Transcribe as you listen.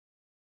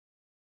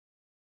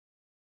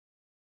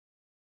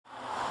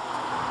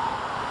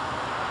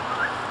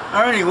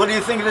Ernie, what do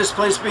you think of this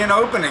place being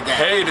open again?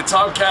 Hey, the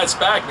Tomcat's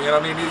back, man.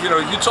 I mean, you know,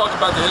 you talk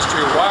about the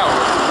history of WOW.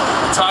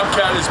 The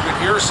Tomcat has been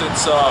here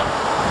since,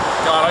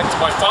 God,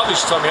 my father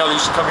used to tell me how they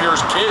used to come here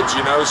as kids,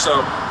 you know.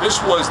 So this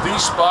was the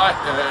spot,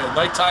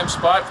 nighttime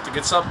spot to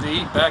get something to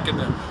eat back in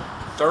the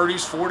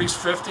 30s, 40s,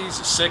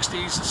 50s,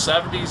 60s,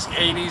 70s,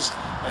 80s.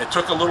 And it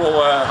took a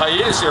little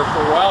hiatus here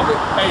for a while, but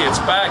hey, it's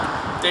back.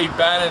 Dave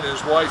Bannon and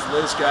his wife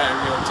Liz got,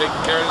 you know,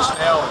 taking care of this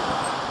now.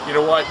 And you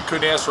know what?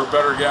 Couldn't ask for a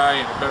better guy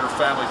and a better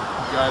family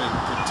guy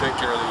to take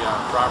care of the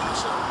property.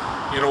 So,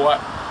 you know what?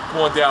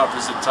 Come on down,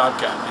 visit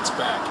Tomcat. It's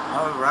back.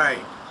 All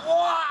right.